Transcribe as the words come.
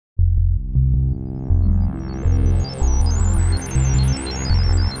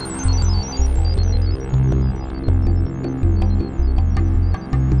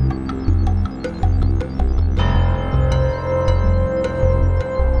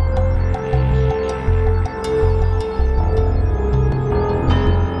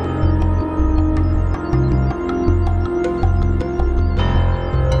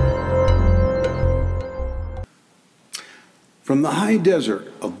From the high desert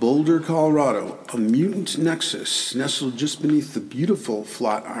of Boulder, Colorado, a mutant nexus nestled just beneath the beautiful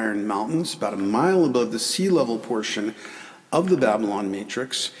Flatiron Mountains, about a mile above the sea level portion of the Babylon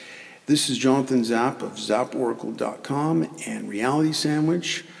Matrix. This is Jonathan Zapp of ZappOracle.com and Reality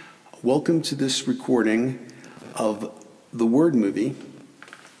Sandwich. Welcome to this recording of the word movie,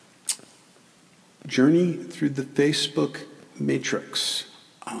 Journey Through the Facebook Matrix.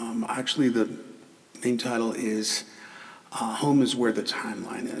 Actually, the main title is Home is Where the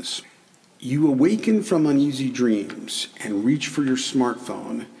Timeline Is. You awaken from uneasy dreams and reach for your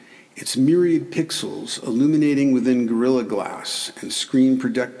smartphone, its myriad pixels illuminating within Gorilla Glass and screen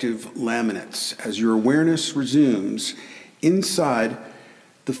protective laminates as your awareness resumes inside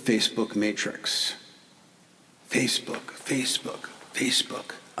the Facebook Matrix. Facebook, Facebook,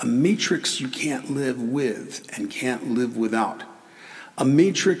 Facebook. A matrix you can't live with and can't live without. A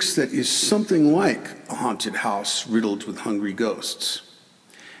matrix that is something like a haunted house riddled with hungry ghosts.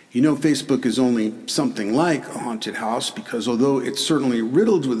 You know, Facebook is only something like a haunted house because although it's certainly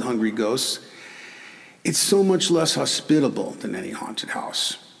riddled with hungry ghosts, it's so much less hospitable than any haunted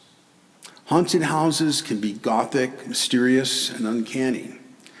house. Haunted houses can be gothic, mysterious, and uncanny.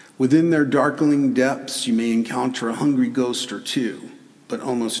 Within their darkling depths, you may encounter a hungry ghost or two, but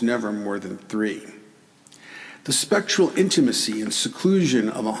almost never more than 3. The spectral intimacy and seclusion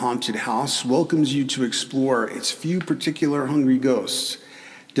of a haunted house welcomes you to explore its few particular hungry ghosts,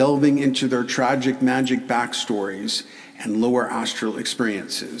 delving into their tragic magic backstories and lower astral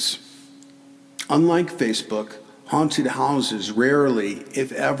experiences. Unlike Facebook, haunted houses rarely,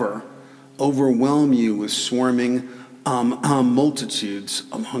 if ever, overwhelm you with swarming multitudes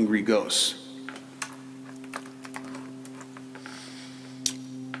of hungry ghosts.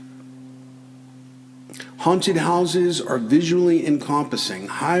 Haunted houses are visually encompassing,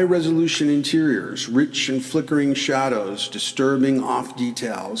 high-resolution interiors, rich and flickering shadows, disturbing off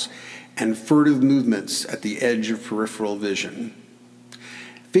details, and furtive movements at the edge of peripheral vision.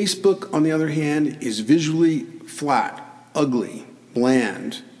 Facebook, on the other hand, is visually flat, ugly,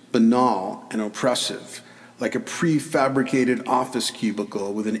 bland, banal, and oppressive, like a prefabricated office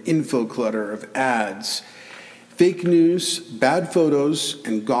cubicle with an info clutter of ads, fake news, bad photos,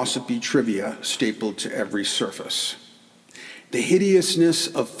 and gossipy trivia stapled to every surface. The hideousness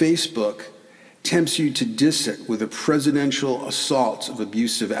of Facebook tempts you to diss it with a presidential assault of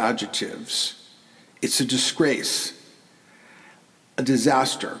abusive adjectives. It's a disgrace, a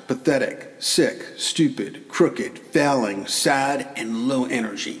disaster, pathetic, sick, stupid, crooked, failing, sad, and low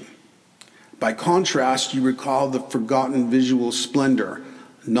energy. By contrast, you recall the forgotten visual splendor,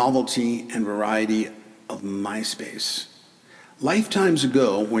 novelty, and variety of MySpace. Lifetimes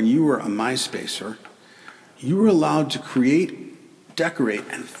ago, when you were a MySpacer, you were allowed to create, decorate,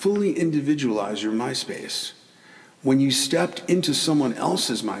 and fully individualize your MySpace. When you stepped into someone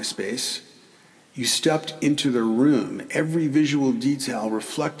else's MySpace, you stepped into their room. Every visual detail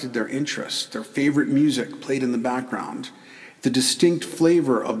reflected their interests, their favorite music played in the background. The distinct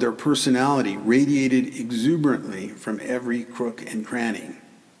flavor of their personality radiated exuberantly from every crook and cranny.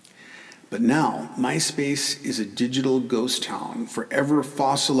 But now, MySpace is a digital ghost town, forever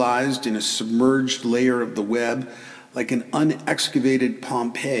fossilized in a submerged layer of the web, like an unexcavated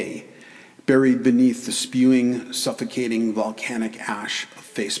Pompeii, buried beneath the spewing, suffocating volcanic ash of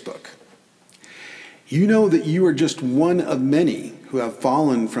Facebook. You know that you are just one of many who have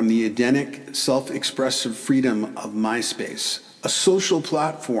fallen from the Edenic, self-expressive freedom of MySpace, a social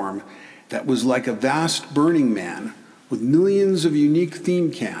platform that was like a vast Burning Man with millions of unique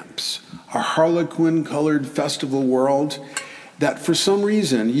theme camps, a harlequin-colored festival world that for some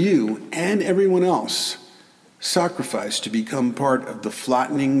reason you and everyone else sacrificed to become part of the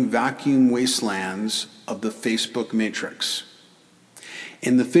flattening vacuum wastelands of the Facebook Matrix.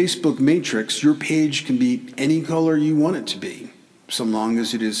 In the Facebook Matrix, your page can be any color you want it to be, so long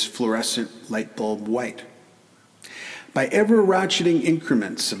as it is fluorescent light bulb white. By ever-ratcheting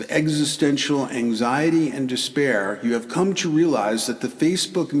increments of existential anxiety and despair, you have come to realize that the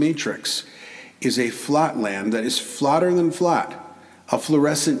Facebook Matrix is a flatland that is flatter than flat, a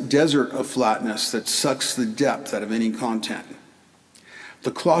fluorescent desert of flatness that sucks the depth out of any content.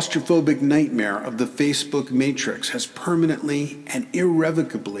 The claustrophobic nightmare of the Facebook Matrix has permanently and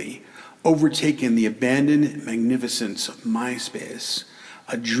irrevocably overtaken the abandoned magnificence of MySpace,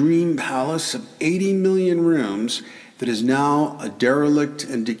 a dream palace of 80 million rooms that is now a derelict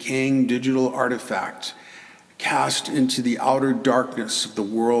and decaying digital artifact cast into the outer darkness of the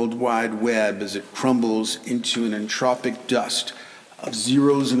World Wide Web as it crumbles into an entropic dust of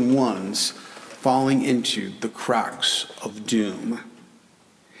zeros and ones falling into the cracks of doom.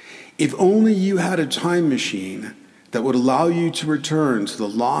 If only you had a time machine that would allow you to return to the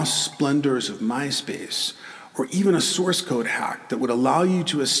lost splendors of MySpace, or even a source code hack that would allow you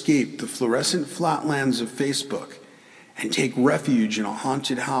to escape the fluorescent flatlands of Facebook and take refuge in a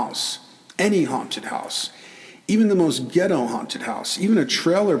haunted house, any haunted house, even the most ghetto haunted house, even a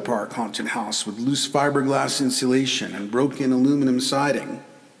trailer park haunted house with loose fiberglass insulation and broken aluminum siding.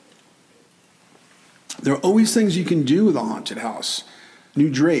 There are always things you can do with a haunted house. New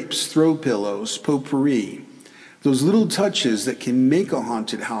drapes, throw pillows, potpourri. Those little touches that can make a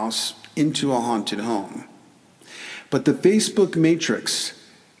haunted house into a haunted home. But the Facebook matrix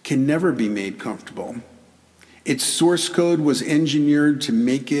can never be made comfortable. Its source code was engineered to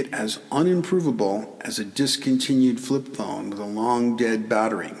make it as unimprovable as a discontinued flip phone with a long dead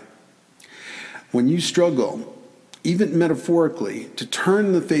battery. When you struggle, even metaphorically, to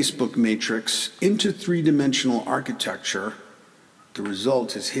turn the Facebook matrix into three-dimensional architecture, the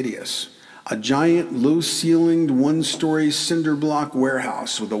result is hideous. A giant, low-ceilinged, one-story cinder block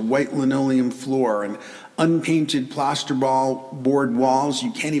warehouse with a white linoleum floor and unpainted plasterboard walls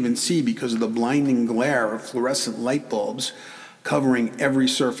you can't even see because of the blinding glare of fluorescent light bulbs covering every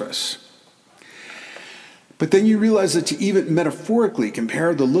surface. But then you realize that to even metaphorically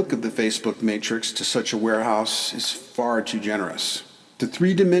compare the look of the Facebook matrix to such a warehouse is far too generous. To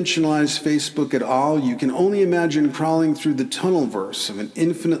three-dimensionalize Facebook at all, you can only imagine crawling through the tunnelverse of an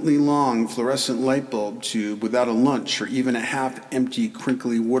infinitely long fluorescent light bulb tube without a lunch or even a half-empty,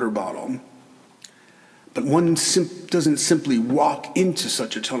 crinkly water bottle. But one doesn't simply walk into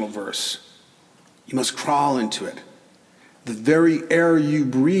such a tunnelverse. You must crawl into it. The very air you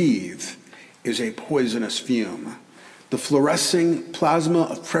breathe is a poisonous fume. The fluorescing plasma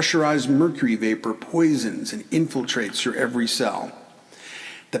of pressurized mercury vapor poisons and infiltrates your every cell.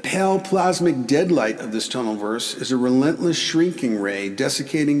 The pale plasmic deadlight of this tunnelverse is a relentless shrinking ray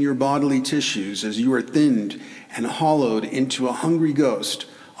desiccating your bodily tissues as you are thinned and hollowed into a hungry ghost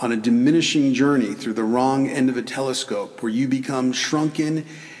on a diminishing journey through the wrong end of a telescope where you become shrunken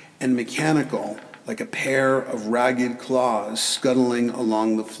and mechanical like a pair of ragged claws scuttling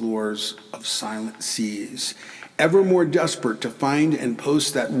along the floors of silent seas, ever more desperate to find and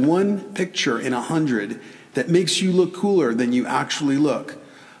post that one picture in 100 that makes you look cooler than you actually look,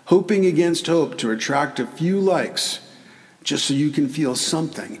 hoping against hope to attract a few likes just so you can feel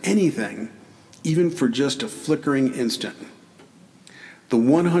something, anything, even for just a flickering instant. The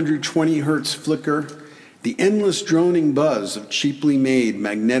 120 hertz flicker, the endless droning buzz of cheaply made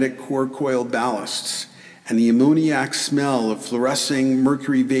magnetic core coil ballasts, and the ammoniac smell of fluorescing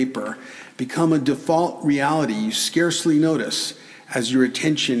mercury vapor become a default reality you scarcely notice as your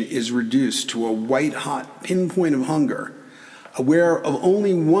attention is reduced to a white-hot pinpoint of hunger, aware of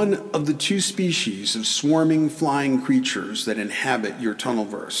only one of the two species of swarming flying creatures that inhabit your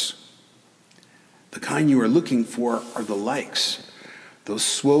tunnelverse. The kind you are looking for are the likes, those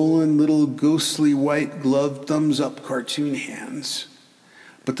swollen little ghostly white gloved thumbs-up cartoon hands.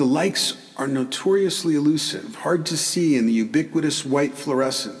 But the likes are notoriously elusive, hard to see in the ubiquitous white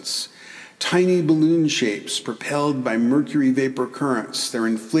fluorescence, tiny balloon shapes propelled by mercury vapor currents, their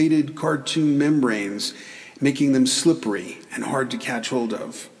inflated cartoon membranes making them slippery and hard to catch hold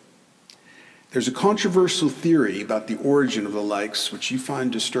of. There's a controversial theory about the origin of the likes which you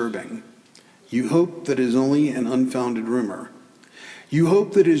find disturbing. You hope that it is only an unfounded rumor. You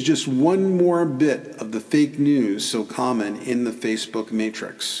hope that it is just one more bit of the fake news so common in the Facebook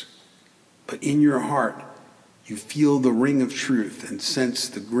matrix. But in your heart, you feel the ring of truth and sense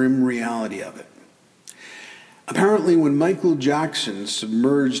the grim reality of it. Apparently, when Michael Jackson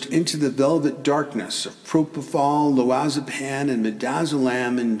submerged into the velvet darkness of propofol, lorazepam, and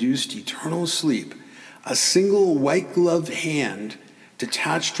midazolam-induced eternal sleep, a single white-gloved hand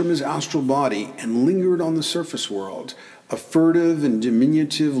detached from his astral body and lingered on the surface world, a furtive and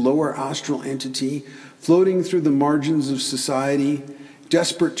diminutive lower astral entity floating through the margins of society,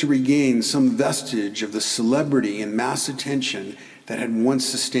 desperate to regain some vestige of the celebrity and mass attention that had once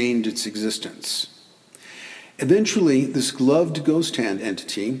sustained its existence. Eventually, this gloved ghost hand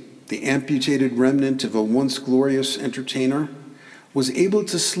entity, the amputated remnant of a once glorious entertainer, was able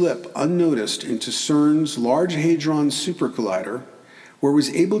to slip unnoticed into CERN's Large Hadron Super Collider, where it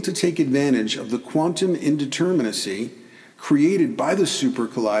was able to take advantage of the quantum indeterminacy created by the super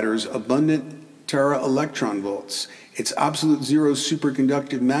collider's abundant tera-electron volts, its absolute zero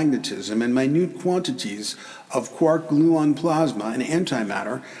superconductive magnetism, and minute quantities of quark-gluon plasma and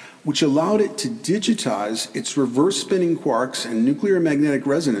antimatter, which allowed it to digitize its reverse-spinning quarks and nuclear magnetic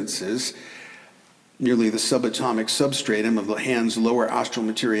resonances, nearly the subatomic substratum of the hand's lower astral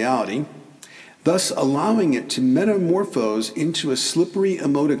materiality, thus allowing it to metamorphose into a slippery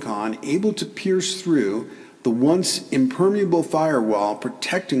emoticon able to pierce through the once impermeable firewall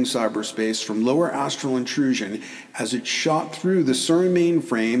protecting cyberspace from lower astral intrusion as it shot through the CERN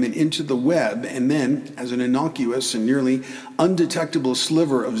mainframe and into the web, and then, as an innocuous and nearly undetectable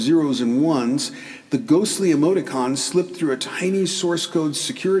sliver of zeros and ones, the ghostly emoticon slipped through a tiny source code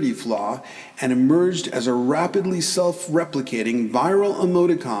security flaw and emerged as a rapidly self-replicating viral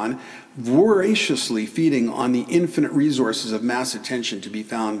emoticon voraciously feeding on the infinite resources of mass attention to be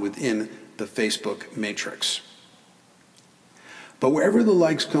found within the Facebook matrix. But wherever the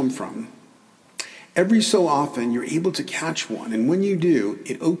likes come from, every so often you're able to catch one, and when you do,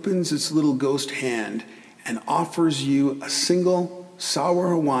 it opens its little ghost hand and offers you a single sour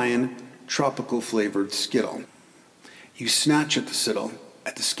Hawaiian tropical flavored Skittle. You snatch at the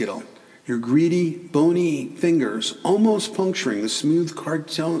Skittle, your greedy, bony fingers almost puncturing the smooth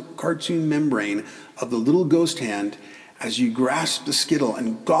cartoon membrane of the little ghost hand as you grasp the Skittle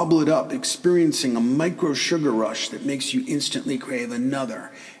and gobble it up, experiencing a micro sugar rush that makes you instantly crave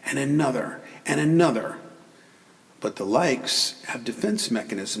another and another and another. But the likes have defense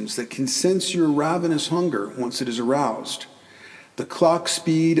mechanisms that can sense your ravenous hunger once it is aroused. The clock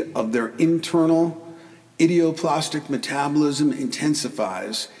speed of their internal idioplastic metabolism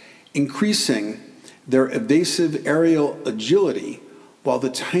intensifies, increasing their evasive aerial agility, while the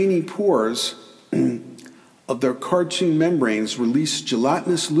tiny pores of their cartoon membranes release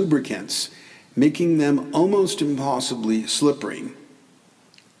gelatinous lubricants, making them almost impossibly slippery.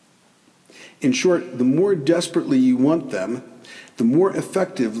 In short, the more desperately you want them, the more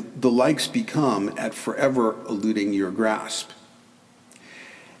effective the likes become at forever eluding your grasp.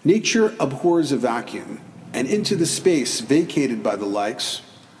 Nature abhors a vacuum, and into the space vacated by the likes,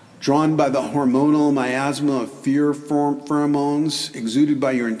 drawn by the hormonal miasma of fear pheromones exuded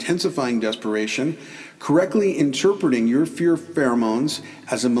by your intensifying desperation, correctly interpreting your fear pheromones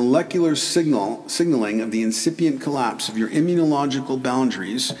as a molecular signaling of the incipient collapse of your immunological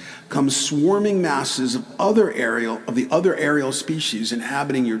boundaries, come swarming masses of the other aerial species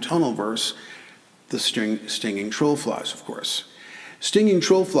inhabiting your tunnelverse, the stinging trollflies, of course. Stinging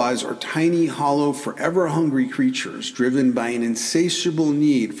trollflies are tiny, hollow, forever hungry creatures driven by an insatiable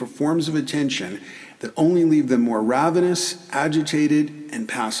need for forms of attention that only leave them more ravenous, agitated, and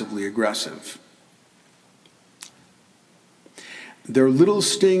passively aggressive. Their little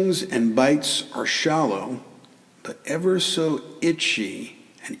stings and bites are shallow, but ever so itchy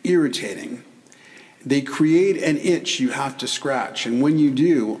and irritating. They create an itch you have to scratch, and when you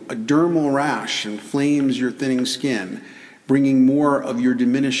do, a dermal rash inflames your thinning skin, bringing more of your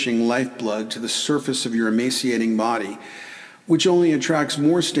diminishing lifeblood to the surface of your emaciating body, which only attracts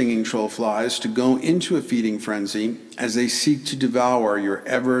more stinging trollflies to go into a feeding frenzy as they seek to devour your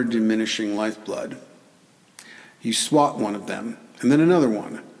ever-diminishing lifeblood. You swat one of them, and then another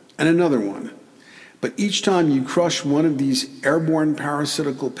one, and another one. But each time you crush one of these airborne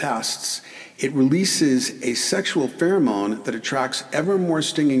parasitical pests, it releases a sexual pheromone that attracts ever more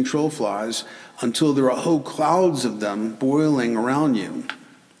stinging trollflies until there are whole clouds of them boiling around you.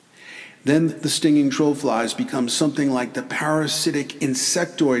 Then the stinging trollflies become something like the parasitic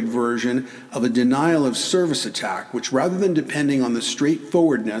insectoid version of a denial of service attack, which rather than depending on the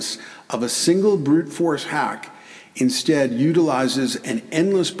straightforwardness of a single brute force hack, instead utilizes an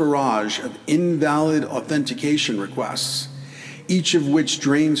endless barrage of invalid authentication requests, each of which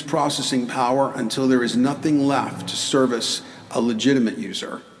drains processing power until there is nothing left to service a legitimate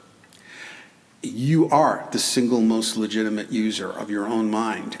user. You are the single most legitimate user of your own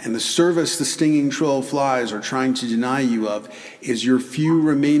mind, and the service the stinging troll flies are trying to deny you of is your few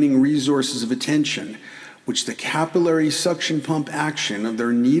remaining resources of attention, which the capillary suction pump action of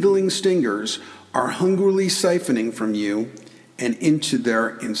their needling stingers are hungrily siphoning from you and into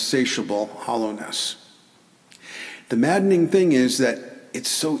their insatiable hollowness. The maddening thing is that it's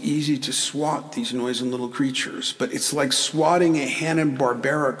so easy to swat these noisy little creatures, but it's like swatting a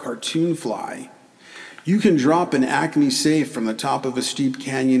Hanna-Barbera cartoon fly. You can drop an Acme safe from the top of a steep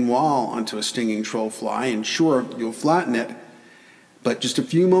canyon wall onto a stinging troll fly, and sure, you'll flatten it, but just a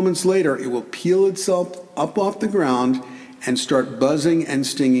few moments later, it will peel itself up off the ground and start buzzing and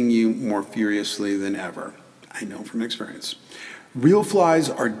stinging you more furiously than ever. I know from experience. Real flies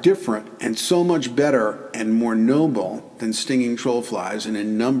are different and so much better and more noble than stinging troll flies in a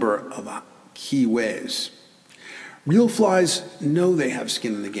number of key ways. Real flies know they have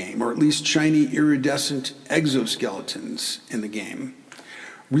skin in the game, or at least shiny iridescent exoskeletons in the game.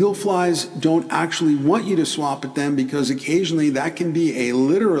 Real flies don't actually want you to swap at them because occasionally that can be a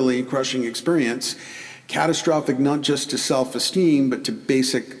literally crushing experience, catastrophic not just to self-esteem, but to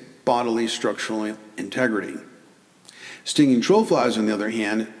basic bodily structural integrity. Stinging troll flies, on the other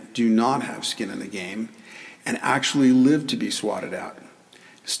hand, do not have skin in the game, and actually live to be swatted at.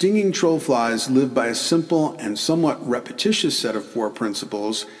 Stinging troll flies live by a simple and somewhat repetitious set of 4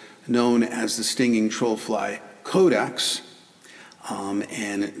 principles known as the stinging troll fly codex.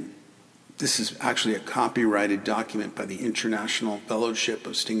 And this is actually a copyrighted document by the International Fellowship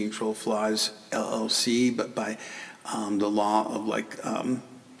of Stinging Troll Flies, LLC, but by the law of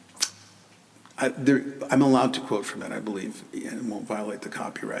I'm allowed to quote from it, I believe, and it won't violate the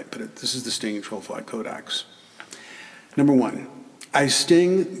copyright, but this is the Stinging Troll Fly Codex. Number 1, I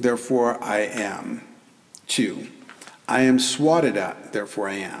sting, therefore I am. 2, I am swatted at, therefore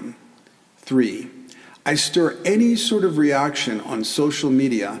I am. 3, I stir any sort of reaction on social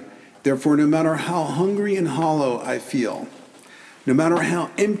media, therefore no matter how hungry and hollow I feel, no matter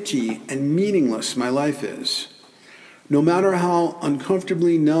how empty and meaningless my life is, no matter how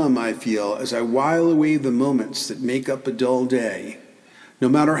uncomfortably numb I feel as I while away the moments that make up a dull day, no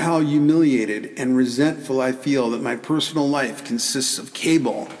matter how humiliated and resentful I feel that my personal life consists of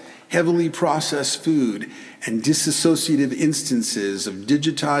cable, heavily processed food, and disassociative instances of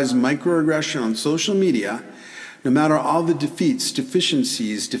digitized microaggression on social media, no matter all the defeats,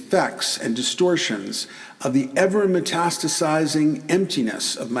 deficiencies, defects, and distortions of the ever-metastasizing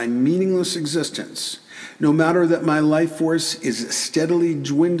emptiness of my meaningless existence, no matter that my life force is steadily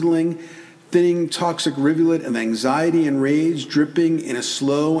dwindling, thinning toxic rivulet of anxiety and rage dripping in a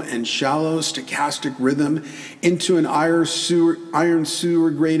slow and shallow stochastic rhythm into an iron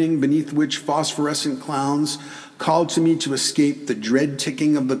sewer grating beneath which phosphorescent clowns call to me to escape the dread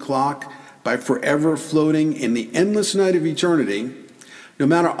ticking of the clock by forever floating in the endless night of eternity, no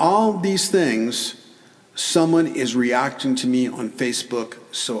matter all these things, someone is reacting to me on Facebook,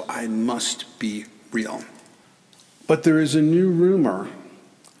 so I must be real. But there is a new rumor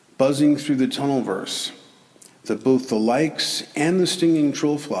buzzing through the tunnelverse that both the likes and the stinging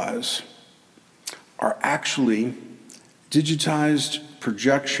troll flies are actually digitized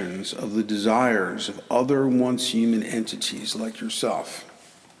projections of the desires of other once human entities like yourself.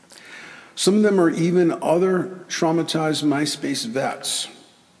 Some of them are even other traumatized MySpace vets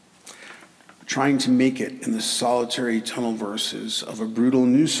trying to make it in the solitary tunnel verses of a brutal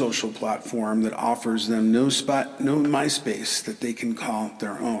new social platform that offers them no MySpace that they can call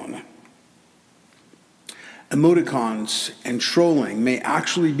their own. Emoticons and trolling may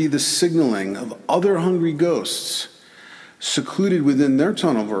actually be the signaling of other hungry ghosts secluded within their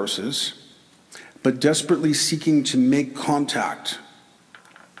tunnel verses, but desperately seeking to make contact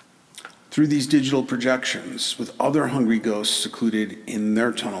through these digital projections with other hungry ghosts secluded in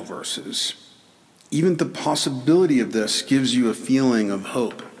their tunnel verses. Even the possibility of this gives you a feeling of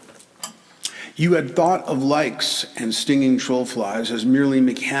hope. You had thought of likes and stinging troll flies as merely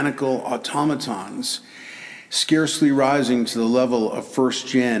mechanical automatons, scarcely rising to the level of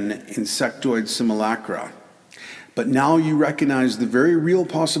first-gen insectoid simulacra. But now you recognize the very real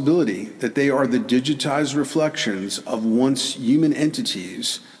possibility that they are the digitized reflections of once human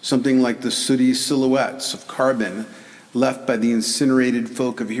entities, something like the sooty silhouettes of carbon left by the incinerated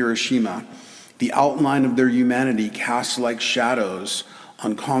folk of Hiroshima, the outline of their humanity cast like shadows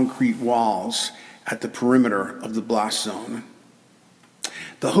on concrete walls at the perimeter of the blast zone.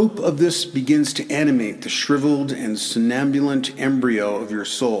 The hope of this begins to animate the shriveled and somnambulant embryo of your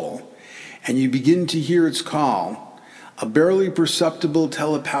soul, and you begin to hear its call, a barely perceptible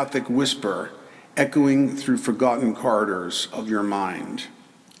telepathic whisper echoing through forgotten corridors of your mind.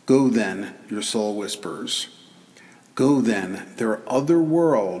 Go then, your soul whispers. Go then, there are other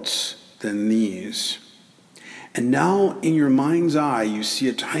worlds than these. And now in your mind's eye you see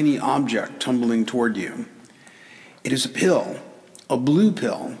a tiny object tumbling toward you. It is a pill, a blue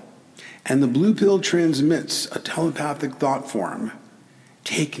pill, and the blue pill transmits a telepathic thought form.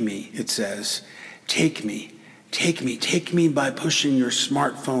 Take me, it says, take me, take me, take me by pushing your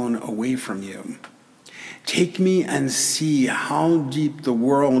smartphone away from you. Take me and see how deep the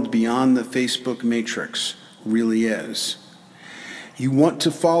world beyond the Facebook matrix really is. You want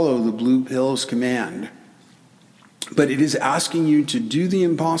to follow the blue pill's command, but it is asking you to do the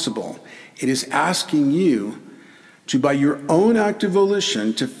impossible. It is asking you to, by your own act of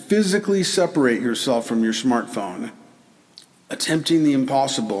volition, to physically separate yourself from your smartphone. Attempting the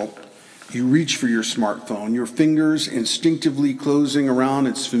impossible, you reach for your smartphone, your fingers instinctively closing around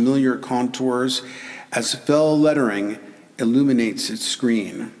its familiar contours as fell lettering illuminates its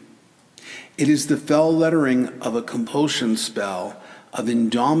screen. It is the fell lettering of a compulsion spell of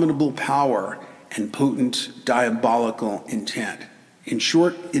indomitable power and potent diabolical intent. In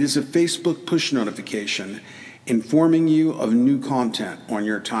short, it is a Facebook push notification informing you of new content on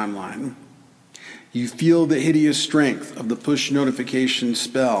your timeline. You feel the hideous strength of the push notification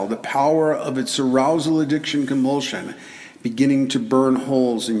spell, the power of its arousal addiction compulsion beginning to burn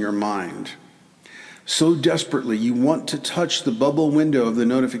holes in your mind. So desperately you want to touch the bubble window of the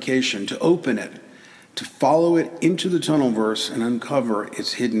notification, to open it, to follow it into the tunnelverse and uncover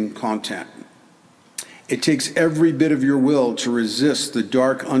its hidden content. It takes every bit of your will to resist the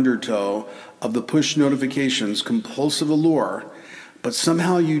dark undertow of the push notification's compulsive allure, but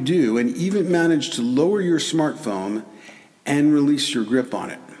somehow you do, and even manage to lower your smartphone and release your grip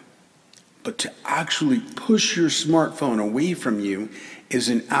on it. But to actually push your smartphone away from you is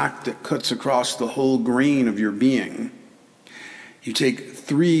an act that cuts across the whole grain of your being. You take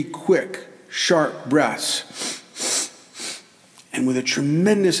 3 quick, sharp breaths, and with a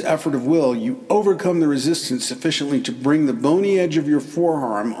tremendous effort of will, you overcome the resistance sufficiently to bring the bony edge of your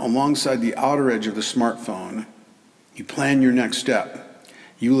forearm alongside the outer edge of the smartphone. You plan your next step.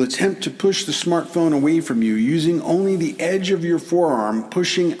 You will attempt to push the smartphone away from you using only the edge of your forearm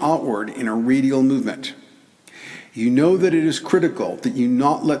pushing outward in a radial movement. You know that it is critical that you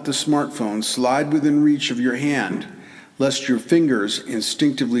not let the smartphone slide within reach of your hand, lest your fingers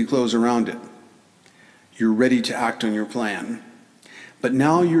instinctively close around it. You're ready to act on your plan. But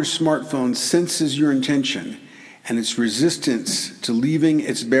now your smartphone senses your intention, and its resistance to leaving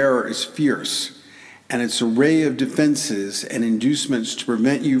its bearer is fierce, and its array of defenses and inducements to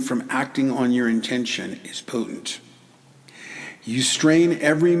prevent you from acting on your intention is potent. You strain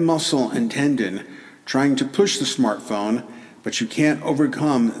every muscle and tendon trying to push the smartphone, but you can't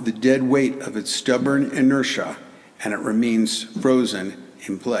overcome the dead weight of its stubborn inertia, and it remains frozen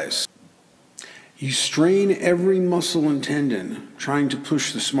in place. You strain every muscle and tendon trying to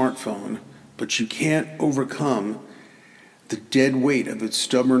push the smartphone, but you can't overcome the dead weight of its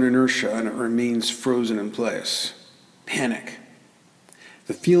stubborn inertia, and it remains frozen in place. Panic.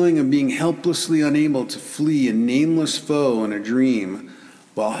 The feeling of being helplessly unable to flee a nameless foe in a dream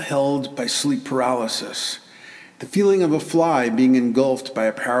while held by sleep paralysis. The feeling of a fly being engulfed by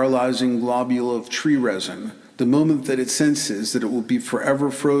a paralyzing globule of tree resin, the moment that it senses that it will be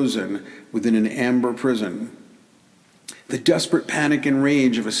forever frozen within an amber prison. The desperate panic and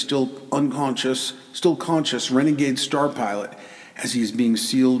rage of a still conscious renegade star pilot as he is being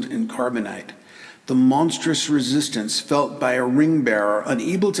sealed in carbonite. The monstrous resistance felt by a ring bearer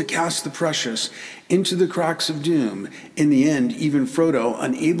unable to cast the precious into the cracks of doom. In the end, even Frodo,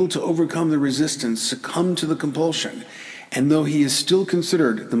 unable to overcome the resistance, succumbed to the compulsion. And though he is still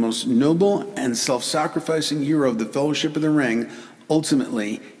considered the most noble and self-sacrificing hero of the Fellowship of the Ring,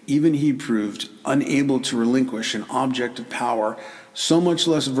 ultimately, even he proved unable to relinquish an object of power so much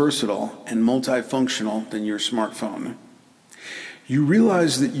less versatile and multifunctional than your smartphone. You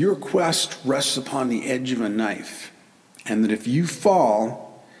realize that your quest rests upon the edge of a knife, and that if you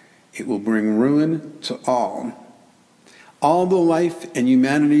fall, it will bring ruin to all. All the life and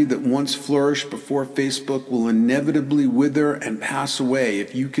humanity that once flourished before Facebook will inevitably wither and pass away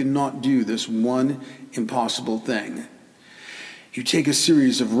if you cannot do this one impossible thing. You take a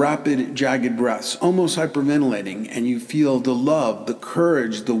series of rapid, jagged breaths, almost hyperventilating, and you feel the love, the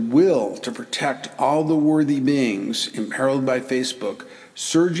courage, the will to protect all the worthy beings imperiled by Facebook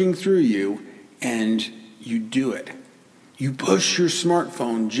surging through you, and you do it. You push your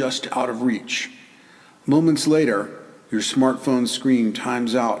smartphone just out of reach. Moments later, your smartphone screen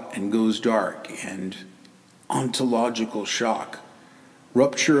times out and goes dark, and ontological shock,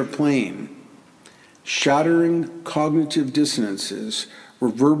 rupture of plane, shattering cognitive dissonances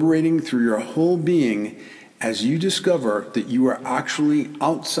reverberating through your whole being as you discover that you are actually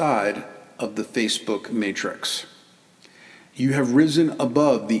outside of the Facebook matrix. You have risen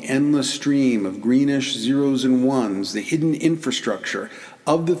above the endless stream of greenish zeros and ones, the hidden infrastructure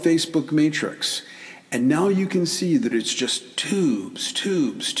of the Facebook matrix. And now you can see that it's just tubes,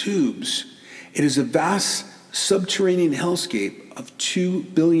 tubes, tubes. It is a vast subterranean hellscape of 2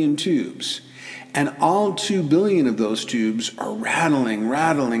 billion tubes. And all 2 billion of those tubes are rattling,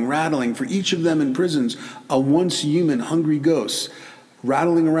 rattling, rattling. For each of them imprisons a once human hungry ghost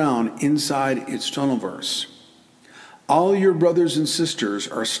rattling around inside its tunnelverse. All your brothers and sisters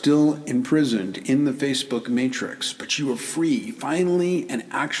are still imprisoned in the Facebook matrix, but you are free, finally and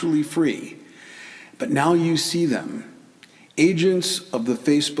actually free. But now you see them, agents of the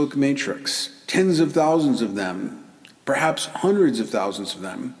Facebook matrix, tens of thousands of them, perhaps hundreds of thousands of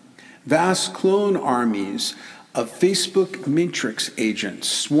them, vast clone armies of Facebook matrix agents,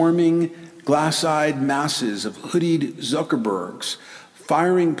 swarming glass-eyed masses of hoodied Zuckerbergs,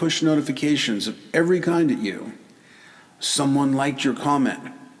 firing push notifications of every kind at you. Someone liked your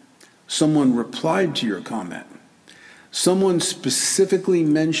comment. Someone replied to your comment. Someone specifically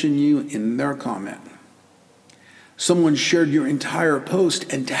mentioned you in their comment. Someone shared your entire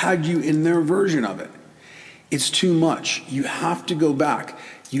post and tagged you in their version of it. It's too much. You have to go back.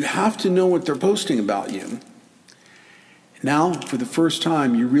 You have to know what they're posting about you. Now, for the first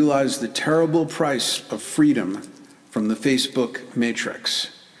time, you realize the terrible price of freedom from the Facebook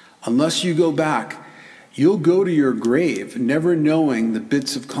matrix. Unless you go back, you'll go to your grave never knowing the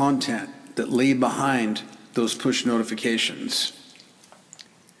bits of content that lay behind those push notifications.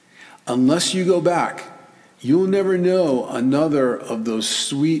 Unless you go back, you'll never know another of those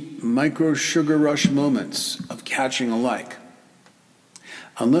sweet micro sugar rush moments of catching a like.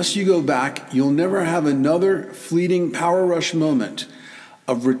 Unless you go back, you'll never have another fleeting power rush moment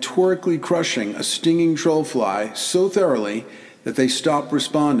of rhetorically crushing a stinging troll fly so thoroughly that they stop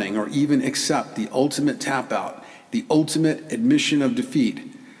responding or even accept the ultimate tap out, the ultimate admission of defeat,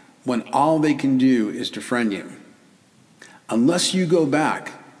 when all they can do is defriend you. Unless you go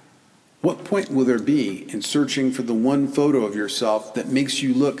back, what point will there be in searching for the one photo of yourself that makes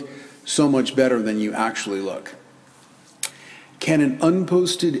you look so much better than you actually look? Can an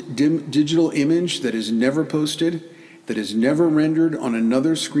unposted digital image that is never posted, that is never rendered on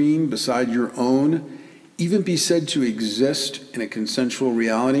another screen beside your own, even be said to exist in a consensual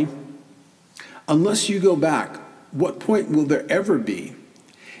reality? Unless you go back, what point will there ever be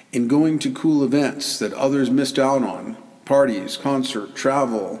in going to cool events that others missed out on, parties, concert,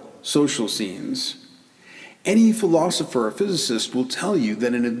 travel, social scenes? Any philosopher or physicist will tell you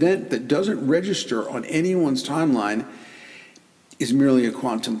that an event that doesn't register on anyone's timeline is merely a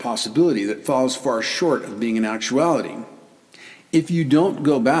quantum possibility that falls far short of being an actuality. If you don't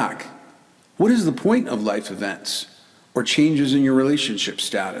go back, what is the point of life events or changes in your relationship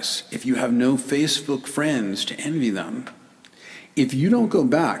status if you have no Facebook friends to envy them? If you don't go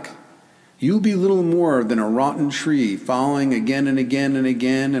back, you'll be little more than a rotten tree falling again and again and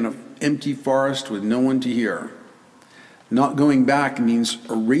again in an empty forest with no one to hear. Not going back means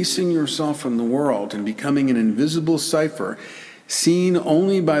erasing yourself from the world and becoming an invisible cipher seen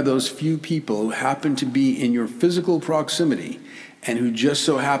only by those few people who happen to be in your physical proximity and who just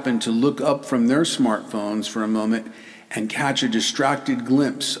so happen to look up from their smartphones for a moment and catch a distracted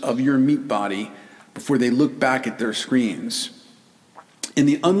glimpse of your meat body before they look back at their screens. In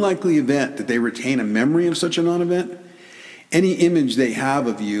the unlikely event that they retain a memory of such a non-event, any image they have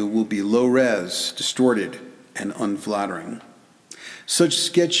of you will be low-res, distorted, and unflattering. Such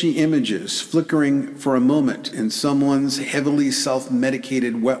sketchy images flickering for a moment in someone's heavily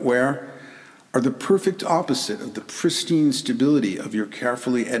self-medicated wetware are the perfect opposite of the pristine stability of your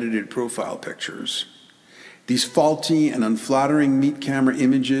carefully edited profile pictures. These faulty and unflattering meat camera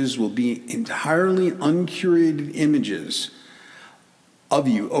images will be entirely uncurated images of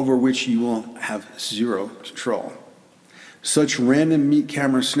you over which you will have zero control. Such random meat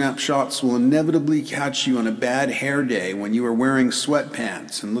camera snapshots will inevitably catch you on a bad hair day when you are wearing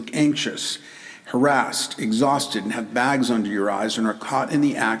sweatpants and look anxious, harassed, exhausted, and have bags under your eyes and are caught in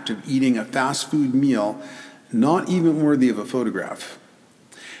the act of eating a fast food meal not even worthy of a photograph.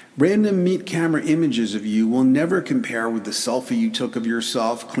 Random meat camera images of you will never compare with the selfie you took of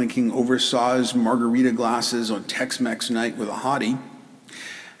yourself clinking oversized margarita glasses on Tex-Mex night with a hottie.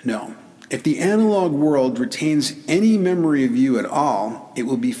 No. If the analog world retains any memory of you at all, it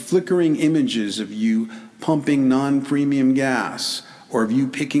will be flickering images of you pumping non-premium gas, or of you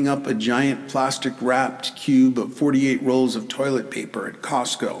picking up a giant plastic-wrapped cube of 48 rolls of toilet paper at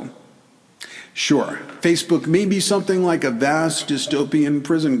Costco. Sure, Facebook may be something like a vast dystopian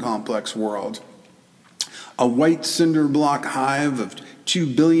prison complex world, a white cinder block hive of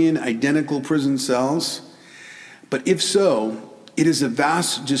 2 billion identical prison cells, but if so, it is a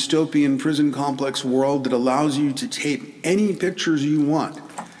vast dystopian prison complex world that allows you to tape any pictures you want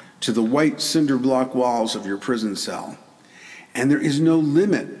to the white cinder block walls of your prison cell. And there is no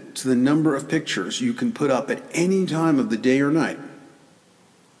limit to the number of pictures you can put up at any time of the day or night.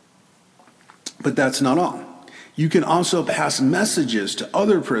 But that's not all. You can also pass messages to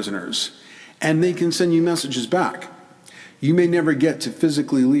other prisoners, and they can send you messages back. You may never get to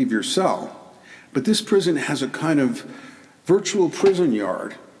physically leave your cell, but this prison has a kind of virtual prison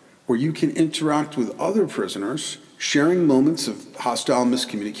yard where you can interact with other prisoners, sharing moments of hostile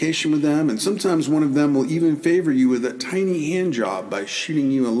miscommunication with them, and sometimes one of them will even favor you with a tiny hand job by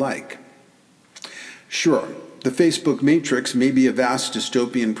shooting you a like. Sure, the Facebook matrix may be a vast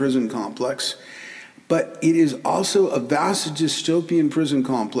dystopian prison complex, but it is also a vast dystopian prison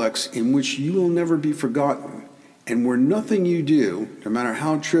complex in which you will never be forgotten, and where nothing you do, no matter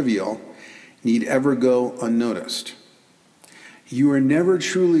how trivial, need ever go unnoticed. You are never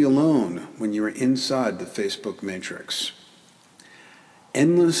truly alone when you are inside the Facebook matrix.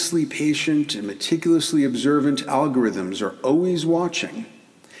 Endlessly patient and meticulously observant algorithms are always watching,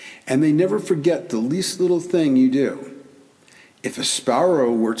 and they never forget the least little thing you do. If a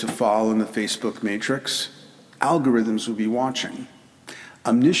sparrow were to fall in the Facebook matrix, algorithms would be watching.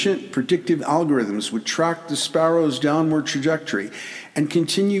 Omniscient predictive algorithms would track the sparrow's downward trajectory and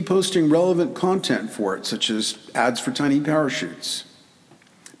continue posting relevant content for it, such as ads for tiny parachutes.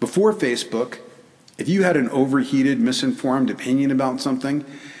 Before Facebook, if you had an overheated, misinformed opinion about something,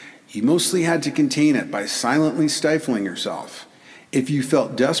 you mostly had to contain it by silently stifling yourself. If you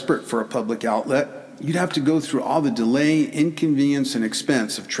felt desperate for a public outlet, you'd have to go through all the delay, inconvenience, and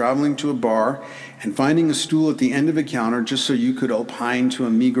expense of traveling to a bar and finding a stool at the end of a counter just so you could opine to a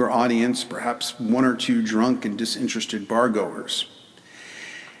meager audience, perhaps one or two drunk and disinterested bargoers.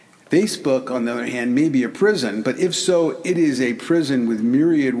 Facebook, on the other hand, may be a prison, but if so, it is a prison with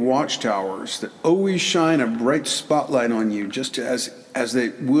myriad watchtowers that always shine a bright spotlight on you, just as they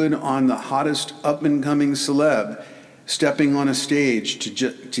would on the hottest up-and-coming celeb stepping on a stage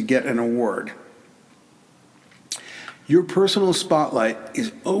to get an award. Your personal spotlight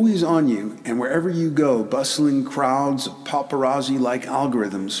is always on you, and wherever you go, bustling crowds of paparazzi-like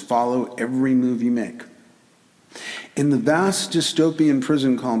algorithms follow every move you make. In the vast dystopian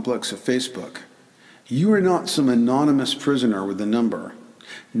prison complex of Facebook, you are not some anonymous prisoner with a number.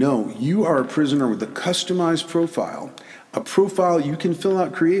 No, you are a prisoner with a customized profile, a profile you can fill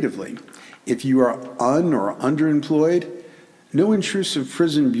out creatively. If you are un- or underemployed, no intrusive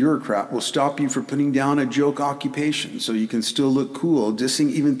prison bureaucrat will stop you from putting down a joke occupation so you can still look cool, dissing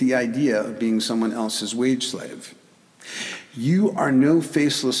even the idea of being someone else's wage slave. You are no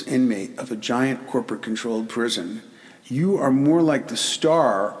faceless inmate of a giant corporate-controlled prison. You are more like the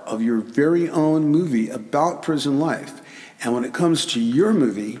star of your very own movie about prison life. And when it comes to your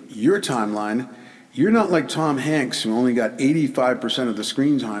movie, your timeline, you're not like Tom Hanks, who only got 85% of the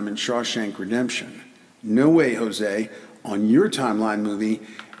screen time in Shawshank Redemption. No way, Jose. On your timeline movie,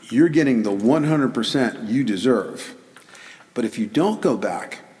 you're getting the 100% you deserve. But if you don't go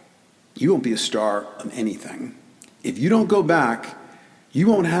back, you won't be a star of anything. If you don't go back, you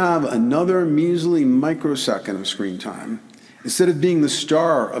won't have another measly microsecond of screen time. Instead of being the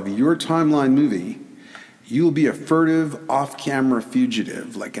star of your timeline movie, you'll be a furtive, off-camera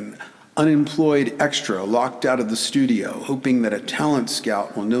fugitive, like an unemployed extra locked out of the studio, hoping that a talent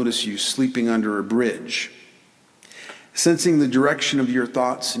scout will notice you sleeping under a bridge. Sensing the direction of your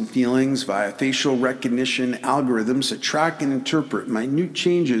thoughts and feelings via facial recognition algorithms that track and interpret minute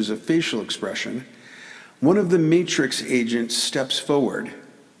changes of facial expression, one of the Matrix agents steps forward.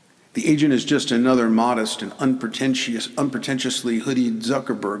 The agent is just another modest and unpretentiously hoodied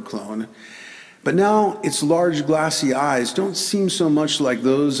Zuckerberg clone, but now its large glassy eyes don't seem so much like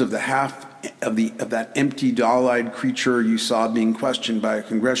those of that empty doll-eyed creature you saw being questioned by a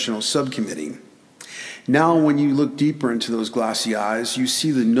congressional subcommittee. Now, when you look deeper into those glassy eyes, you see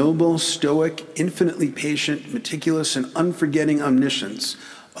the noble, stoic, infinitely patient, meticulous, and unforgetting omniscience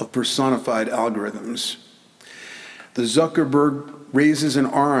of personified algorithms. The Zuckerberg raises an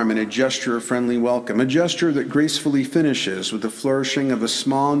arm in a gesture of friendly welcome, a gesture that gracefully finishes with the flourishing of a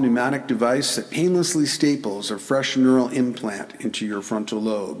small pneumatic device that painlessly staples a fresh neural implant into your frontal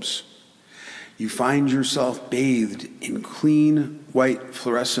lobes. You find yourself bathed in clean, white,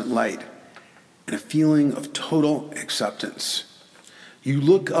 fluorescent light, and a feeling of total acceptance. You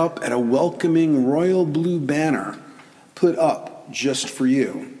look up at a welcoming royal blue banner put up just for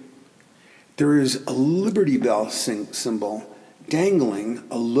you. There is a Liberty Bell symbol dangling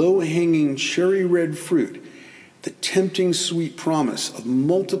a low-hanging cherry red fruit, the tempting sweet promise of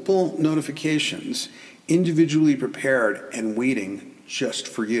multiple notifications individually prepared and waiting just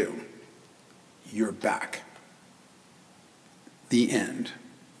for you. You're back. The end.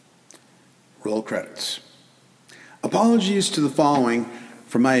 Roll credits. Apologies to the following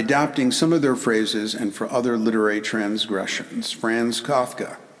for my adapting some of their phrases and for other literary transgressions. Franz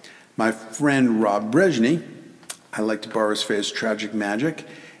Kafka. My friend Rob Brezhny, I like to borrow his phrase tragic magic,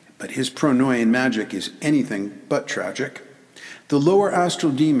 but his pronoian magic is anything but tragic. The lower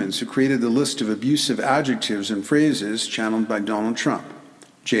astral demons who created the list of abusive adjectives and phrases channeled by Donald Trump.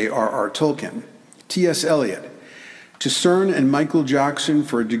 J.R.R. Tolkien. T.S. Eliot. To CERN and Michael Jackson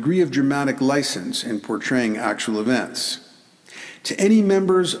for a degree of dramatic license in portraying actual events. To any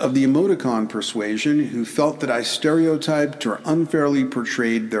members of the emoticon persuasion who felt that I stereotyped or unfairly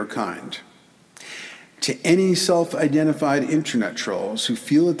portrayed their kind. To any self-identified internet trolls who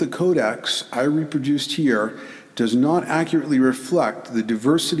feel that the codex I reproduced here does not accurately reflect the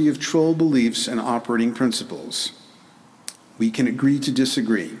diversity of troll beliefs and operating principles. We can agree to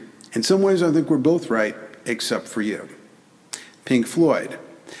disagree. In some ways, I think we're both right, except for you. Pink Floyd.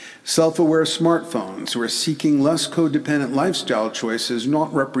 Self-aware smartphones who are seeking less codependent lifestyle choices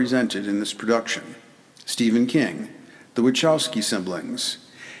not represented in this production. Stephen King. The Wachowski siblings.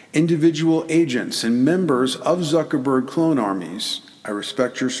 Individual agents and members of Zuckerberg clone armies. I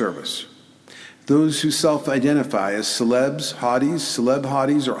respect your service. Those who self-identify as celebs, hotties, celeb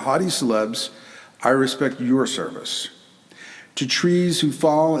hotties, or hottie celebs, I respect your service. To trees who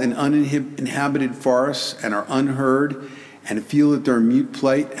fall in uninhabited forests and are unheard and feel that their mute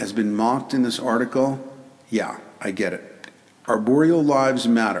plight has been mocked in this article, yeah, I get it. Arboreal lives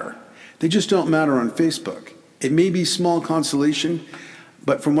matter. They just don't matter on Facebook. It may be small consolation,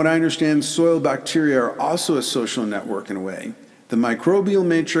 but from what I understand, soil bacteria are also a social network in a way. The microbial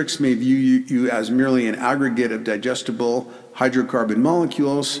matrix may view you as merely an aggregate of digestible hydrocarbon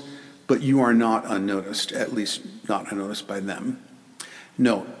molecules, but you are not unnoticed, at least not unnoticed by them.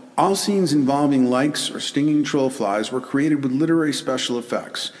 Note, all scenes involving likes or stinging troll flies were created with literary special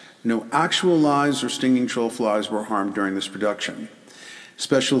effects. No actual lies or stinging troll flies were harmed during this production.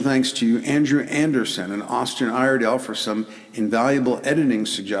 Special thanks to Andrew Anderson and Austin Iredale for some invaluable editing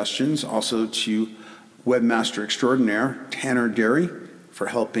suggestions. Also to webmaster extraordinaire Tanner Derry for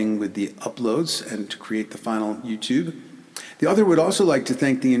helping with the uploads and to create the final YouTube. The author would also like to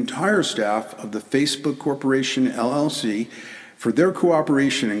thank the entire staff of the Facebook Corporation, LLC, for their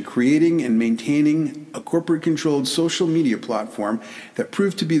cooperation in creating and maintaining a corporate-controlled social media platform that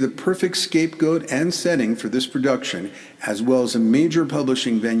proved to be the perfect scapegoat and setting for this production, as well as a major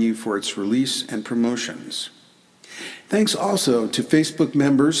publishing venue for its release and promotions. Thanks also to Facebook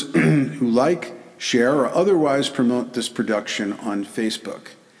members who like, share, or otherwise promote this production on Facebook.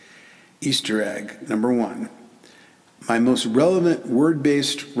 Easter egg number 1. My most relevant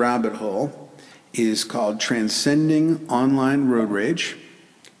word-based rabbit hole is called Transcending Online Road Rage.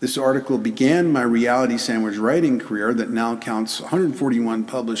 This article began my reality sandwich writing career that now counts 141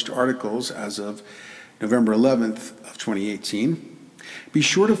 published articles as of November 11th of 2018. Be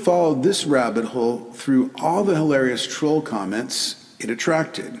sure to follow this rabbit hole through all the hilarious troll comments it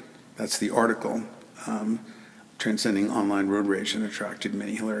attracted. That's the article, Transcending Online Road Rage, and attracted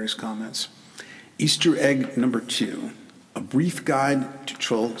many hilarious comments. Easter egg number 2, a brief guide to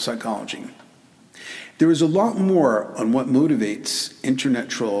troll psychology. There is a lot more on what motivates internet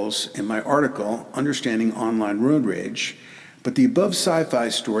trolls in my article, Understanding Online Road Rage, but the above sci-fi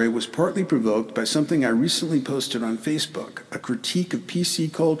story was partly provoked by something I recently posted on Facebook, a critique of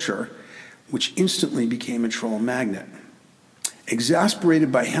PC culture, which instantly became a troll magnet.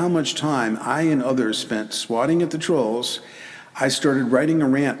 Exasperated by how much time I and others spent swatting at the trolls, I started writing a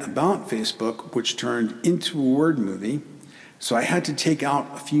rant about Facebook, which turned into a word movie, so I had to take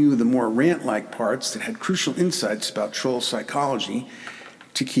out a few of the more rant-like parts that had crucial insights about troll psychology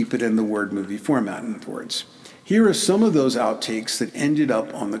to keep it in the word movie format, in other words. Here are some of those outtakes that ended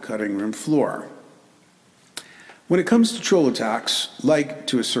up on the cutting room floor. When it comes to troll attacks, like,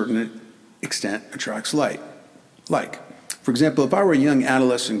 to a certain extent, attracts like. For example, if I were a young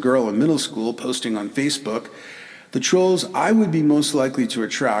adolescent girl in middle school posting on Facebook, the trolls I would be most likely to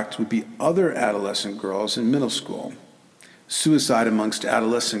attract would be other adolescent girls in middle school. Suicide amongst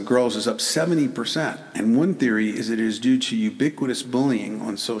adolescent girls is up 70%, and one theory is it is due to ubiquitous bullying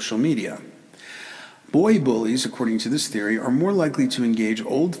on social media. Boy bullies, according to this theory, are more likely to engage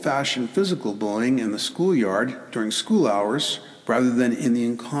old-fashioned physical bullying in the schoolyard during school hours rather than in the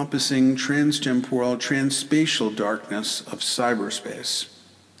encompassing transtemporal, transspatial darkness of cyberspace.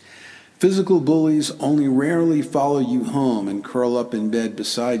 Physical bullies only rarely follow you home and curl up in bed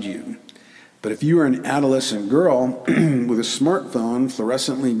beside you. But if you are an adolescent girl with a smartphone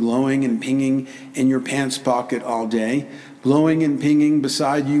fluorescently glowing and pinging in your pants pocket all day, glowing and pinging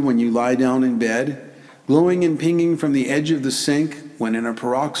beside you when you lie down in bed, glowing and pinging from the edge of the sink when in a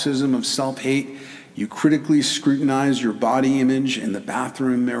paroxysm of self-hate you critically scrutinize your body image in the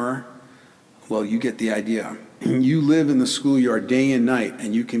bathroom mirror, well, you get the idea. You live in the schoolyard day and night,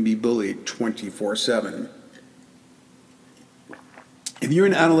 and you can be bullied 24/7. If you're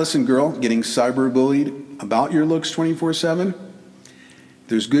an adolescent girl getting cyberbullied about your looks 24/7,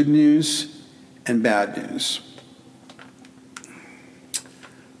 there's good news and bad news.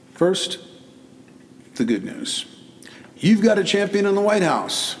 First, the good news. You've got a champion in the White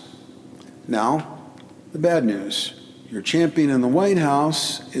House. Now, the bad news. Your champion in the White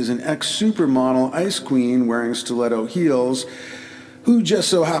House is an ex-supermodel ice queen wearing stiletto heels who just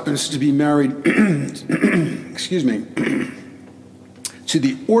so happens to be married, excuse me, to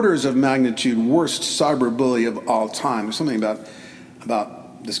the orders of magnitude worst cyberbully of all time. There's something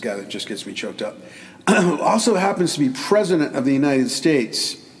about this guy that just gets me choked up. who also happens to be President of the United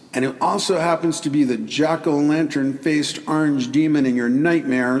States, and who also happens to be the jack-o'-lantern-faced orange demon in your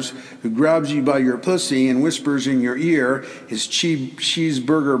nightmares who grabs you by your pussy and whispers in your ear his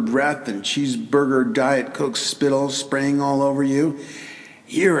cheeseburger breath and cheeseburger Diet Coke spittle spraying all over you.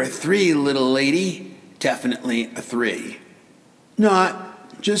 You're a 3, little lady. Definitely a 3.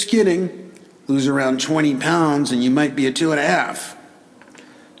 Not. Just kidding. Lose around 20 pounds and you might be a 2.5.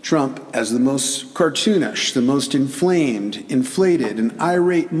 Trump, as the most cartoonish, the most inflamed, inflated, and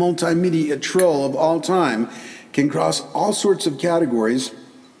irate multimedia troll of all time, can cross all sorts of categories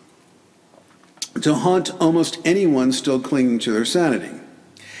to haunt almost anyone still clinging to their sanity.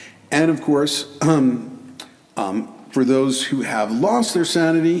 And of course, for those who have lost their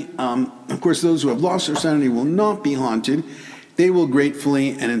sanity, those who have lost their sanity will not be haunted. They will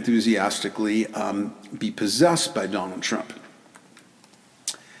gratefully and enthusiastically be possessed by Donald Trump.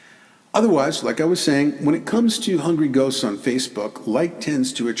 Otherwise, like I was saying, when it comes to hungry ghosts on Facebook, like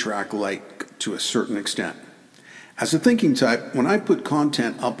tends to attract like to a certain extent. As a thinking type, when I put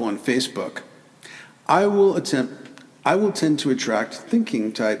content up on Facebook, I will tend to attract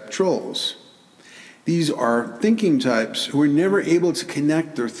thinking type trolls. These are thinking types who are never able to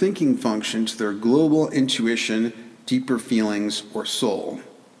connect their thinking function to their global intuition, deeper feelings, or soul.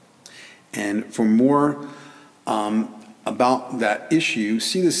 And for more about that issue,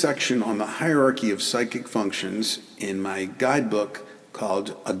 see the section on the hierarchy of psychic functions in my guidebook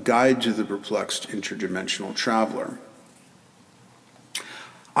called A Guide to the Perplexed Interdimensional Traveler.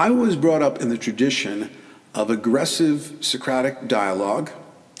 I was brought up in the tradition of aggressive Socratic dialogue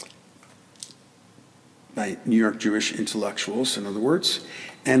by New York Jewish intellectuals, in other words,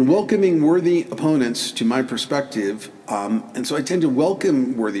 and welcoming worthy opponents to my perspective. And so I tend to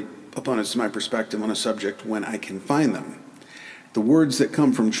welcome worthy opponents to my perspective on a subject when I can find them. The words that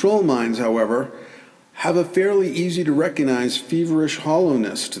come from troll minds, however, have a fairly easy to recognize feverish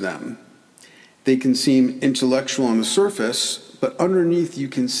hollowness to them. They can seem intellectual on the surface, but underneath you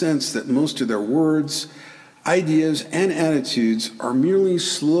can sense that most of their words, ideas, and attitudes are merely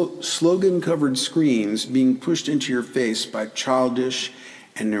slogan-covered screens being pushed into your face by childish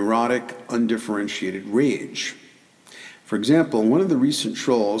and neurotic, undifferentiated rage. For example, one of the recent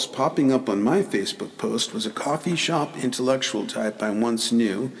trolls popping up on my Facebook post was a coffee shop intellectual type I once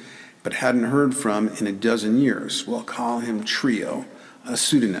knew, but hadn't heard from in a dozen years. We'll call him Trio, a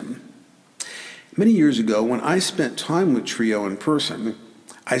pseudonym. Many years ago, when I spent time with Trio in person,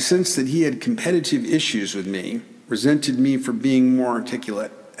 I sensed that he had competitive issues with me, resented me for being more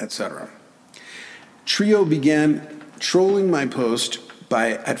articulate, etc. Trio began trolling my post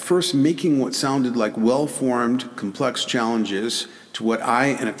by at first making what sounded like well-formed, complex challenges to what I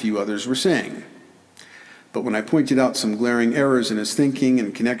and a few others were saying. But when I pointed out some glaring errors in his thinking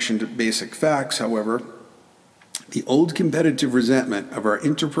and connection to basic facts, however, the old competitive resentment of our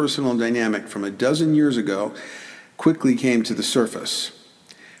interpersonal dynamic from a dozen years ago quickly came to the surface.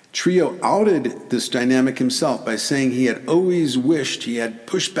 Trio outed this dynamic himself by saying he had always wished he had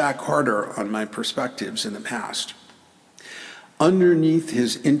pushed back harder on my perspectives in the past. Underneath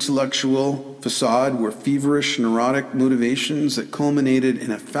his intellectual facade were feverish, neurotic motivations that culminated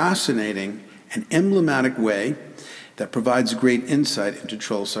in a fascinating and emblematic way that provides great insight into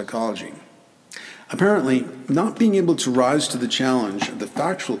troll psychology. Apparently, not being able to rise to the challenge of the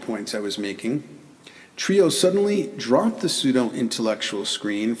factual points I was making, Trio suddenly dropped the pseudo-intellectual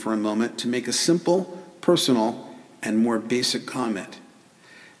screen for a moment to make a simple, personal, and more basic comment.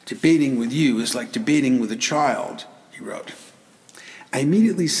 "Debating with you is like debating with a child," he wrote. I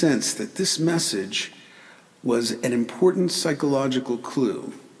immediately sensed that this message was an important psychological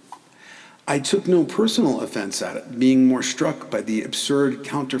clue. I took no personal offense at it, being more struck by the absurd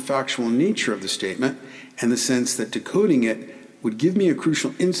counterfactual nature of the statement and the sense that decoding it would give me a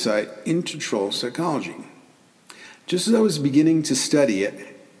crucial insight into troll psychology. Just as I was beginning to study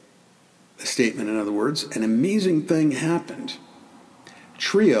it, the statement in other words, an amazing thing happened.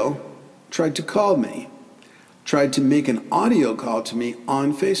 Trio tried to call me, tried to make an audio call to me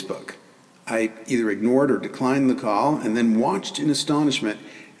on Facebook. I either ignored or declined the call and then watched in astonishment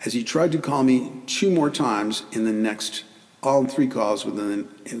as he tried to call me 2 more times in the next, all 3 calls within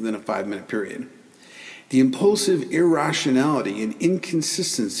a 5-minute period. The impulsive irrationality and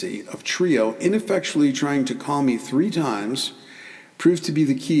inconsistency of Trio ineffectually trying to call me 3 times proved to be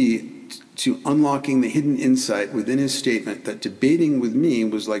the key to unlocking the hidden insight within his statement that debating with me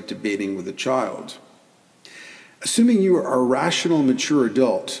was like debating with a child. Assuming you are a rational, mature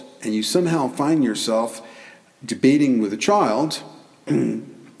adult and you somehow find yourself debating with a child,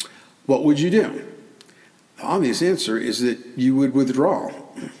 what would you do? The obvious answer is that you would withdraw.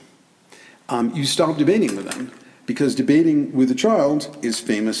 you stop debating with them, because debating with a child is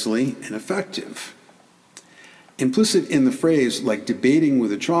famously ineffective. Implicit in the phrase, like debating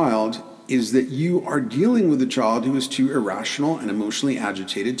with a child, is that you are dealing with a child who is too irrational and emotionally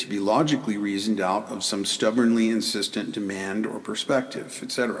agitated to be logically reasoned out of some stubbornly insistent demand or perspective,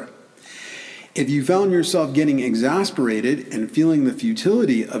 etc. If you found yourself getting exasperated and feeling the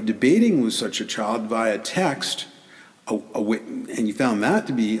futility of debating with such a child via text, and you found that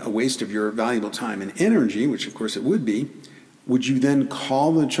to be a waste of your valuable time and energy, which of course it would you then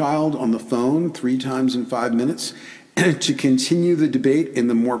call the child on the phone 3 times in 5 minutes to continue the debate in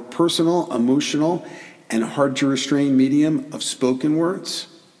the more personal, emotional, and hard to restrain medium of spoken words?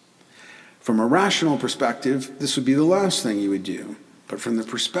 From a rational perspective, this would be the last thing you would do. But from the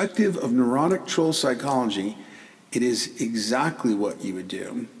perspective of neurotic troll psychology, it is exactly what you would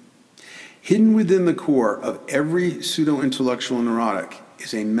do. Hidden within the core of every pseudo-intellectual neurotic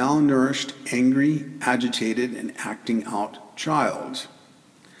is a malnourished, angry, agitated, and acting out child.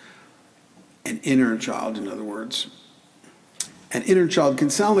 An inner child, in other words. An inner child can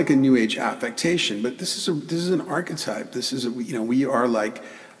sound like a New Age affectation, but this is an archetype. This is we are like,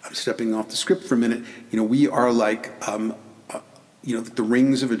 I'm stepping off the script for a minute. We are like the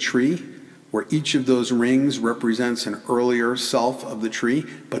rings of a tree, where each of those rings represents an earlier self of the tree,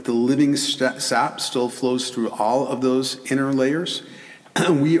 but the living sap still flows through all of those inner layers.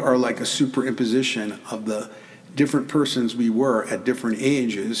 We are like a superimposition of the different persons we were at different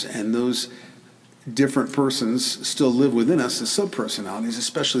ages, and those different persons still live within us as subpersonalities,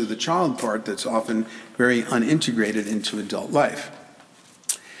 especially the child part that's often very unintegrated into adult life.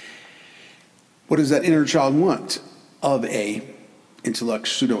 What does that inner child want of a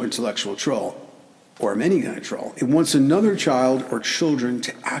pseudo-intellectual troll, or any kind of troll? It wants another child or children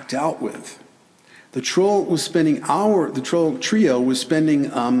to act out with. The troll trio was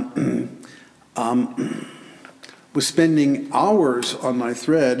spending hours on my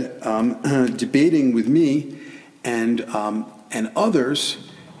thread debating with me and others,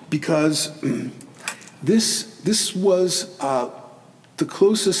 because this was the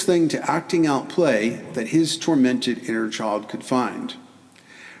closest thing to acting out play that his tormented inner child could find.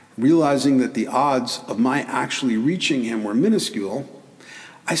 Realizing that the odds of my actually reaching him were minuscule,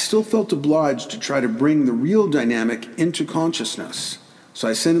 I still felt obliged to try to bring the real dynamic into consciousness. So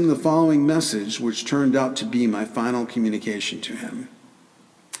I sent him the following message, which turned out to be my final communication to him.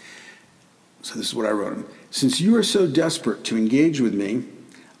 So this is what I wrote him. Since you are so desperate to engage with me,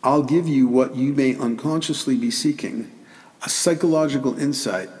 I'll give you what you may unconsciously be seeking, a psychological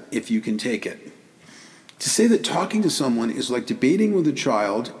insight, if you can take it. To say that talking to someone is like debating with a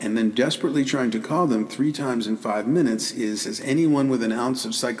child and then desperately trying to call them 3 times in 5 minutes is, as anyone with an ounce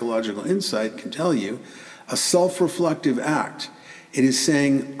of psychological insight can tell you, a self-reflective act. It is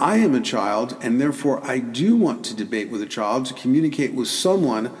saying, I am a child, and therefore I do want to debate with a child to communicate with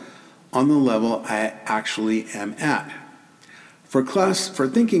someone on the level I actually am at. For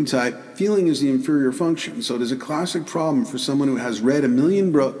thinking type, feeling is the inferior function, so it is a classic problem for someone who has read a million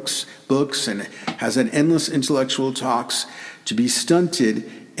books and has had endless intellectual talks to be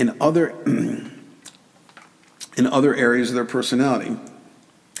stunted in other areas of their personality.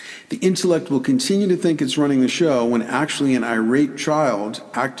 The intellect will continue to think it's running the show when actually an irate child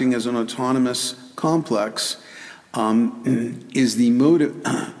acting as an autonomous complex is the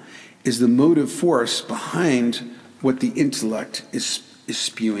motive force behind what the intellect is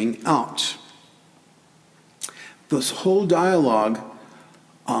spewing out. This whole dialogue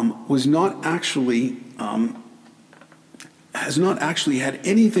has not actually had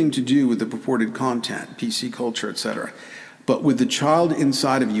anything to do with the purported content, PC culture, etc., but with the child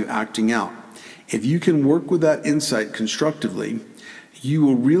inside of you acting out. If you can work with that insight constructively, you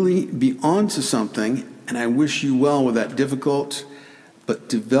will really be onto something, and I wish you well with that difficult but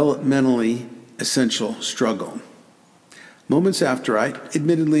developmentally essential struggle. Moments after I,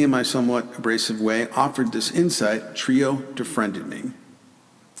 admittedly in my somewhat abrasive way, offered this insight, Trio defriended me.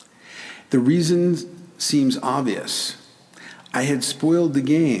 The reason seems obvious. I had spoiled the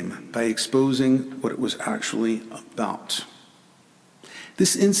game by exposing what it was actually about.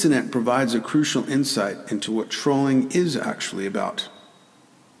 This incident provides a crucial insight into what trolling is actually about.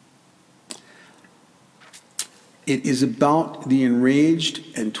 It is about the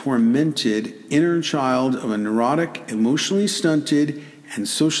enraged and tormented inner child of a neurotic, emotionally stunted, and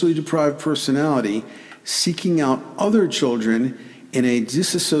socially deprived personality seeking out other children in a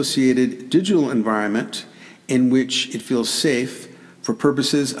disassociated digital environment in which it feels safe for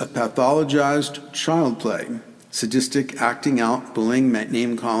purposes of pathologized child play, sadistic acting out, bullying,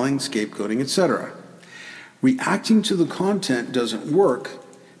 name-calling, scapegoating, etc. Reacting to the content doesn't work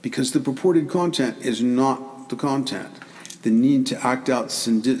because the purported content is not the content. The need to act out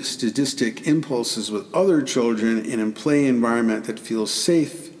sadistic impulses with other children in a play environment that feels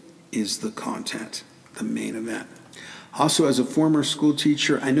safe is the content, the main event. Also, as a former school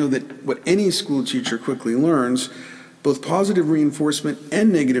teacher, I know that what any school teacher quickly learns, both positive reinforcement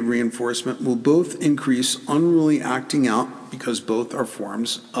and negative reinforcement will both increase unruly acting out because both are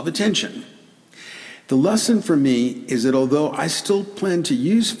forms of attention. The lesson for me is that although I still plan to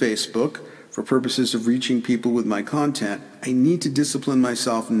use Facebook for purposes of reaching people with my content, I need to discipline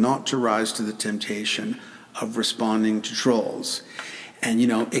myself not to rise to the temptation of responding to trolls. And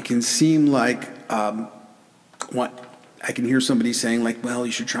it can seem like what I can hear somebody saying, like, well,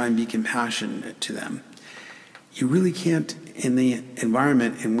 you should try and be compassionate to them. You really can't in the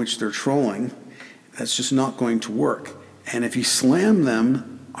environment in which they're trolling. That's just not going to work. And if you slam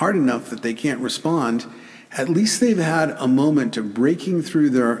them hard enough that they can't respond, at least they've had a moment of breaking through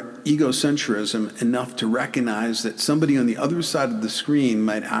their egocentrism enough to recognize that somebody on the other side of the screen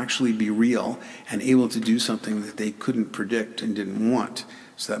might actually be real and able to do something that they couldn't predict and didn't want.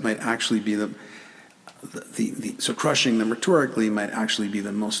 So that might actually be so crushing them rhetorically might actually be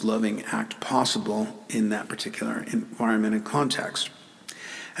the most loving act possible in that particular environment and context.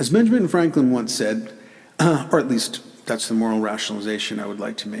 As Benjamin Franklin once said, or at least that's the moral rationalization I would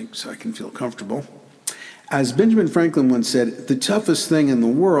like to make so I can feel comfortable. As Benjamin Franklin once said, the toughest thing in the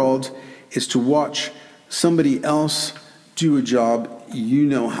world is to watch somebody else do a job you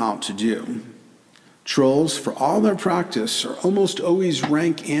know how to do. Trolls, for all their practice, are almost always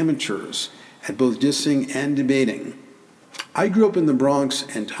rank amateurs at both dissing and debating. I grew up in the Bronx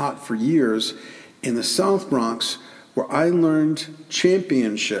and taught for years in the South Bronx, where I learned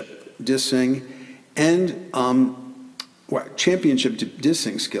championship dissing and championship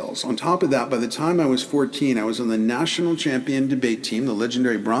dissing skills. On top of that, by the time I was 14, I was on the national champion debate team, the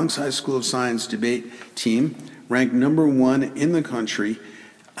legendary Bronx High School of Science debate team, ranked #1 in the country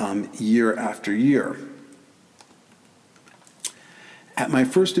year after year. At my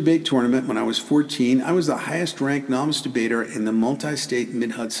first debate tournament when I was 14, I was the highest ranked novice debater in the multi-state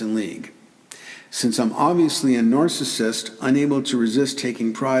Mid-Hudson League. Since I'm obviously a narcissist, unable to resist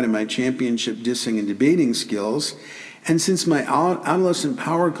taking pride in my championship dissing and debating skills, and since my adolescent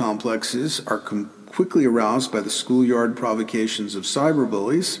power complexes are quickly aroused by the schoolyard provocations of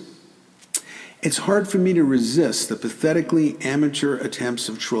cyberbullies, it's hard for me to resist the pathetically amateur attempts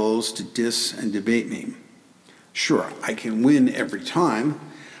of trolls to diss and debate me. Sure, I can win every time,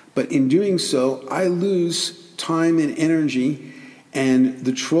 but in doing so, I lose time and energy, and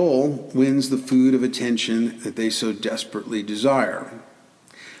the troll wins the food of attention that they so desperately desire.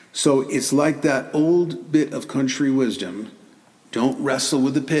 So it's like that old bit of country wisdom, don't wrestle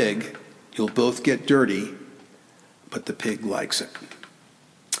with the pig, you'll both get dirty, but the pig likes it.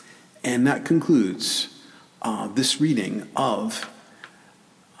 And that concludes this reading of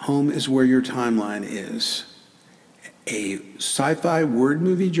Home is Where Your Timeline Is, a sci-fi word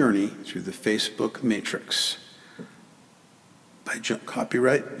movie journey through the Facebook matrix. By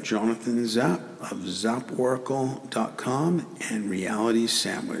copyright Jonathan Zapp of zapporacle.com and Reality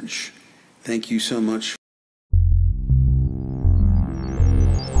Sandwich. Thank you so much.